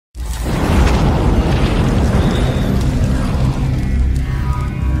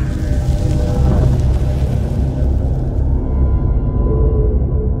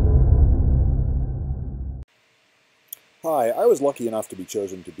Hi, I was lucky enough to be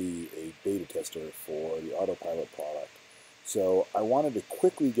chosen to be a beta tester for the AutoPilot product. So I wanted to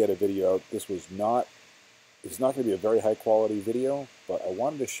quickly get a video out. It's not going to be a very high quality video, but I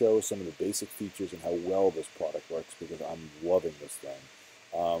wanted to show some of the basic features and how well this product works because I'm loving this thing.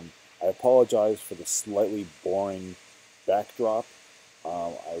 I apologize for the slightly boring backdrop.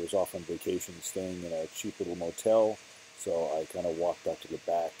 I was off on vacation staying in a cheap little motel, so I kind of walked up to the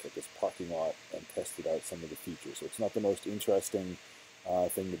back of this parking lot and tested out some of the features. So it's not the most interesting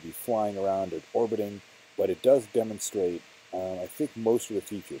thing to be flying around or orbiting, but it does demonstrate, I think, most of the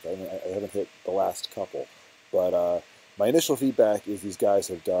features. I haven't hit the last couple, but my initial feedback is these guys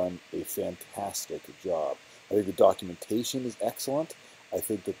have done a fantastic job. I think the documentation is excellent. I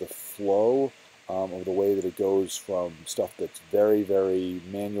think that the flow of the way that it goes from stuff that's very, very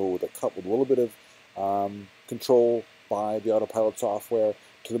manual with a little bit of control by the AutoPilot software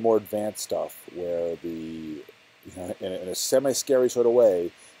to the more advanced stuff where in a semi-scary sort of way,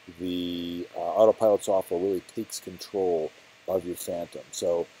 the AutoPilot software really takes control of your Phantom.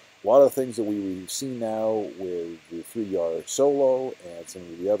 So a lot of the things that we've seen now with the 3DR Solo and some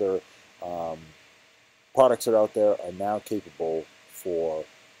of the other products that are out there are now capable for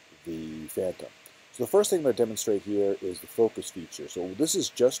the Phantom. So the first thing I'm going to demonstrate here is the focus feature. So this is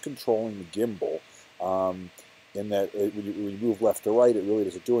just controlling the gimbal. In that when you move left to right, it really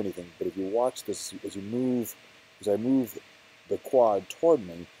doesn't do anything. But if you watch this, as I move the quad toward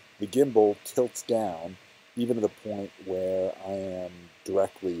me, the gimbal tilts down, even to the point where I am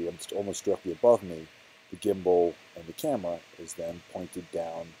almost directly above me. The gimbal and the camera is then pointed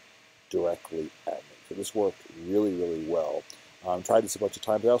down directly at me. So this worked really, really well. Tried this a bunch of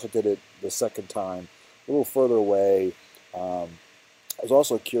times. I also did it the second time a little further away. I was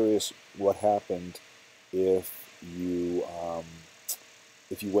also curious what happened if you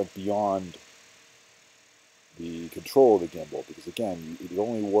went beyond the control of the gimbal, because again, it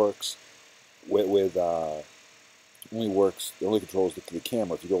only works the only controls the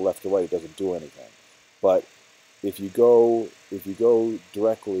camera. If you go left to right, it doesn't do anything. But if you go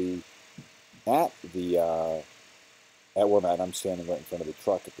directly at at where I'm standing right in front of the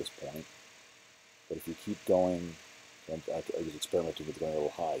truck at this point. But if you keep going, I was experimenting with going a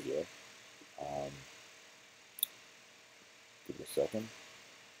little high here. Give it a second.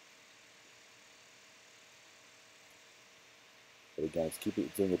 But again, it's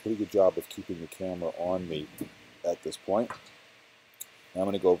doing a pretty good job of keeping the camera on me at this point. Now I'm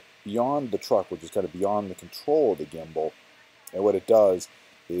going to go beyond the truck, which is kind of beyond the control of the gimbal. And what it does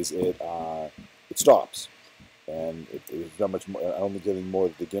is it stops. And it's not much more. I don't think anything more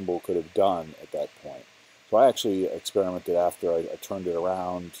that the gimbal could have done at that point. So I actually experimented after I turned it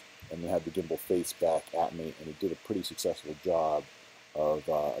around and then had the gimbal face back at me, and it did a pretty successful job of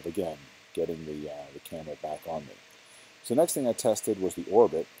again getting the camera back on me. So the next thing I tested was the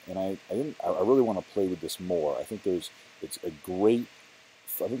orbit, and I really want to play with this more. I think I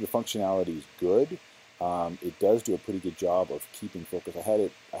think the functionality is good. It does do a pretty good job of keeping focus. I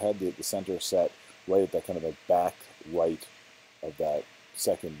had the center set right at that kind of a back right of that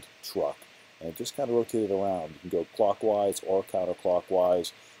second truck, and it just kind of rotated around. You can go clockwise or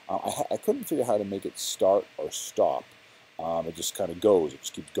counterclockwise. I couldn't figure out how to make it start or stop. It just kind of goes. It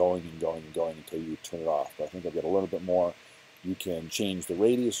just keeps going and going and going until you turn it off. But I think I've got a little bit more. You can change the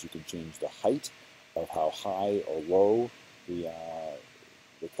radius. You can change the height of how high or low the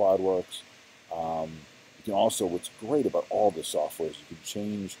quad works. You can also, what's great about all this software is you can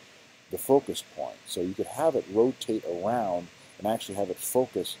change the focus point. So you could have it rotate around and actually have it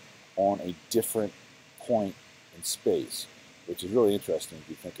focus on a different point in space, which is really interesting if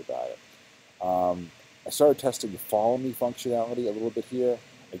you think about it. I started testing the follow me functionality a little bit here.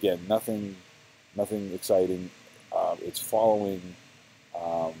 Again, nothing exciting. It's following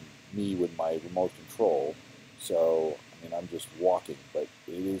me with my remote control. So, I mean, I'm just walking, but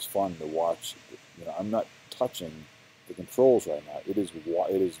it is fun to watch. You know, I'm not touching the controls right now. It is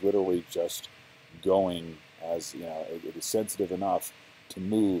literally just going as, you know, it is sensitive enough to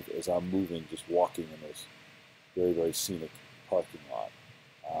move as I'm moving, just walking in this very, very scenic parking lot.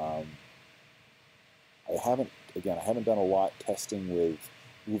 I haven't done a lot testing with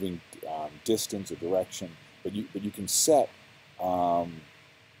moving distance or direction, but you can set whether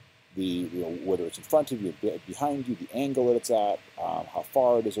it's in front of you, behind you, the angle that it's at, how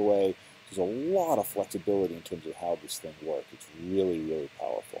far it is away. There's a lot of flexibility in terms of how this thing works. It's really, really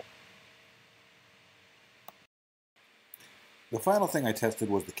powerful. The final thing I tested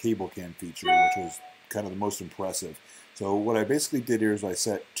was the cable cam feature, which was kind of the most impressive. So what I basically did here is I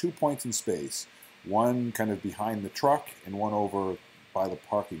set 2 points in space, one kind of behind the truck and one over by the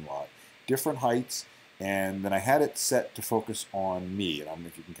parking lot. Different heights, And then I had it set to focus on me. And I don't know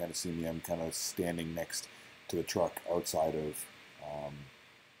if you can kind of see me. I'm kind of standing next to the truck outside of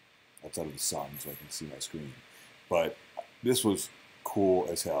the sun, so I can see my screen. But this was cool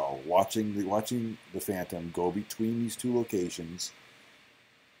as hell. Watching the Phantom go between these two locations,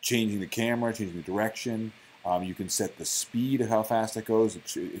 changing the camera, changing the direction. You can set the speed of how fast it goes.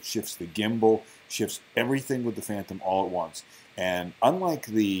 It shifts the gimbal, shifts everything with the Phantom all at once. And unlike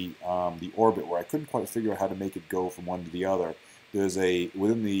the Orbit, where I couldn't quite figure out how to make it go from one to the other, there's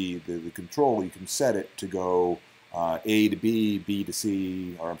within the control, you can set it to go A to B, B to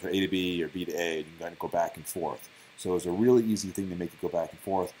C, or I'm sorry, A to B or B to A, and you can kind of go back and forth. So it's a really easy thing to make it go back and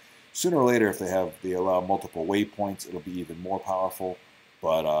forth. Sooner or later, if they allow multiple waypoints, it'll be even more powerful.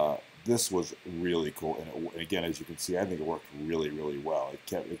 But this was really cool, and again, as you can see, I think it worked really, really well.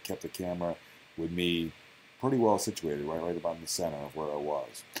 It kept the camera with me pretty well situated, right about in the center of where I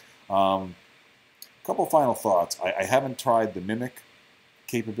was. A couple final thoughts. I haven't tried the Mimic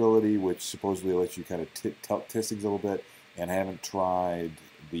capability, which supposedly lets you kind of test things a little bit, and I haven't tried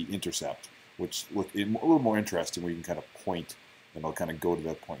the Intercept, which looked a little more interesting, where you can kind of point, and it'll kind of go to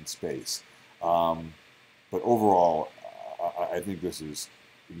that point in space. But overall, I think this is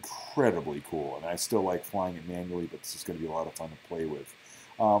incredibly cool, and I still like flying it manually, but this is going to be a lot of fun to play with.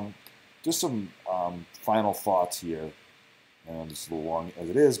 Just some final thoughts here, and this is a little long as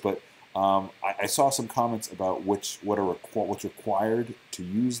it is, but I saw some comments about what's required to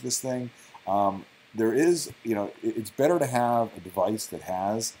use this thing. There is, it's better to have a device that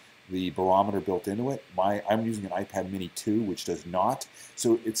has the barometer built into it. I'm using an iPad Mini 2, which does not,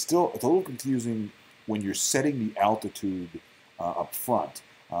 so it's a little confusing when you're setting the altitude up front.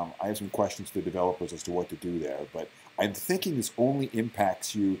 I have some questions to the developers as to what to do there, but I'm thinking this only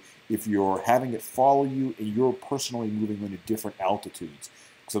impacts you if you're having it follow you and you're personally moving into different altitudes.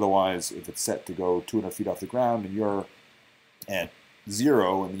 Because otherwise, if it's set to go 200 feet off the ground and you're at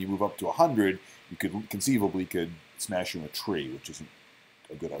 0 and then you move up to 100, you could conceivably smash you in a tree, which isn't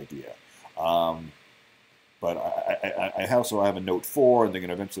a good idea. But I also have a Note 4, and they're going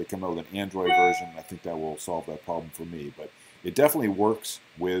to eventually come out with an Android version. I think that will solve that problem for me. But it definitely works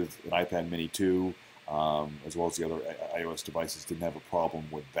with an iPad Mini 2, as well as the other iOS devices. Didn't have a problem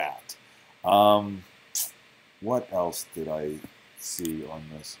with that. What else did I see on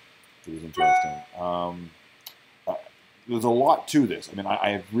this that was interesting? There's a lot to this. I mean, I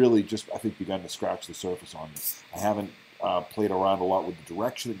have really just, I think, begun to scratch the surface on this. I haven't played around a lot with the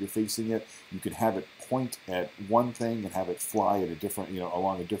direction that you're facing it. You can have it point at one thing and have it fly at a different,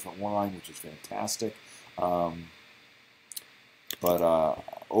 along a different line, which is fantastic. But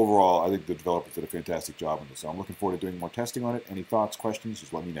overall, I think the developers did a fantastic job on this. So I'm looking forward to doing more testing on it. Any thoughts, questions,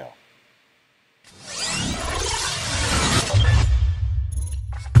 just let me know.